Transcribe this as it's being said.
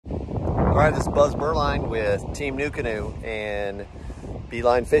All right, this is Buzz Burline with Team NuCanoe and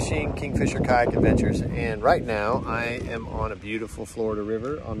Beeline Fishing, Kingfisher Kayak Adventures. And right now I am on a beautiful Florida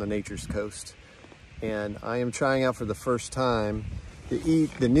river on the Nature's Coast. And I am trying out for the first time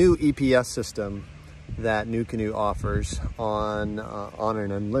the new EPS system that NuCanoe offers on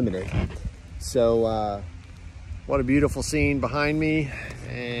an unlimited. So what a beautiful scene behind me.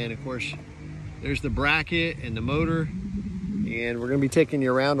 And of course, there's the bracket and the motor. And we're gonna be taking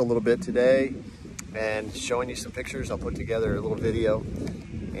you around a little bit today and showing you some pictures. I'll put together a little video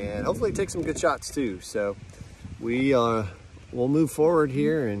and hopefully take some good shots too. So we'll move forward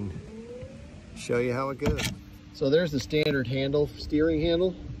here and show you how it goes. So there's the standard handle, steering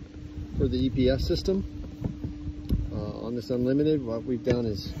handle for the EPS system. On this unlimited, what we've done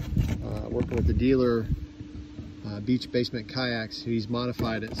is working with the dealer, Beach Basement Kayaks. He's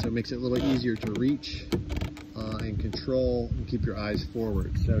modified it so it makes it a little easier to reach and control and keep your eyes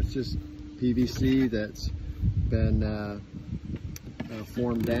forward. So it's just PVC that's been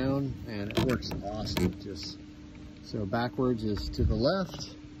formed down, and it works awesome. Just so backwards is to the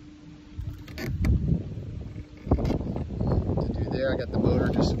left. To do there, I got the motor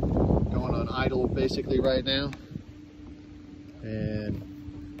just going on idle basically right now, and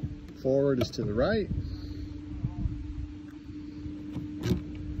forward is to the right.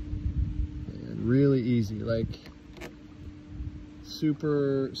 Really easy, like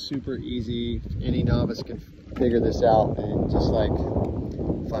super easy. Any novice can figure this out in just like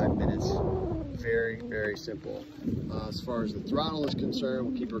 5 minutes. Very simple. As far as the throttle is concerned,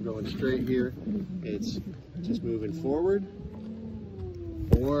 we'll keep her going straight here. It's just moving forward,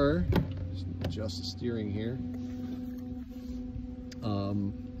 or just adjust the steering here,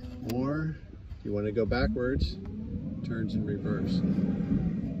 or if you want to go backwards, turns in reverse.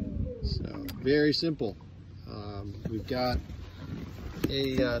 So very simple. We've got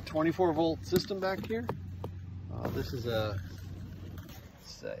a 24-volt system back here. This is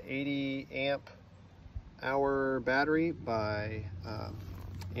it's a 80 amp hour battery by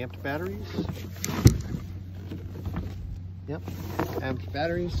amped batteries. Yep, amped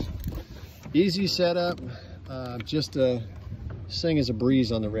batteries. Easy setup. Just a sing as a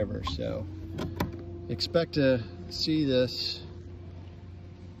breeze on the river. So expect to see this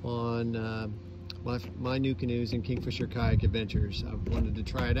on my NuCanoes and Kingfisher Kayak Adventures. I wanted to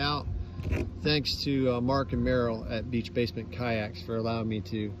try it out. Thanks to Mark and Merrill at Beach Basement Kayaks for allowing me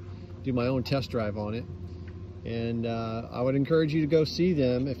to do my own test drive on it. And I would encourage you to go see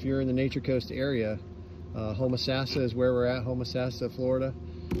them if you're in the Nature Coast area. Homosassa is where we're at, Homosassa, Florida.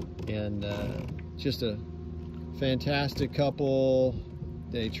 And just a fantastic couple.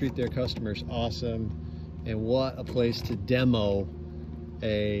 They treat their customers awesome. And what a place to demo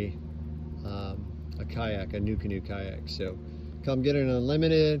a kayak, a NuCanoe kayak. So come get an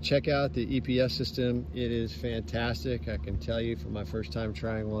unlimited, check out the EPS system. It is fantastic. I can tell you from my first time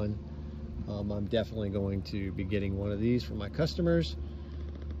trying one, I'm definitely going to be getting one of these for my customers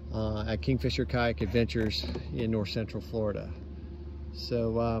at Kingfisher Kayak Adventures in North Central Florida.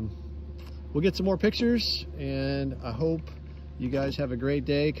 So we'll get some more pictures, and I hope you guys have a great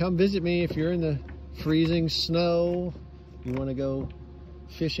day. Come visit me if you're in the freezing snow, you want to go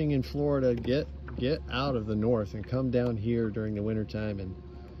fishing in Florida. Get out of the north and come down here during the winter time, and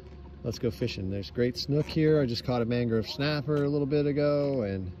let's go fishing. There's great snook here. I just caught a mangrove snapper a little bit ago,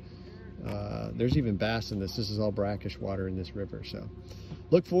 and there's even bass in this. This is all brackish water in this river. So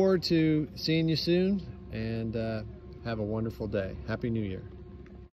look forward to seeing you soon, and have a wonderful day. Happy New Year.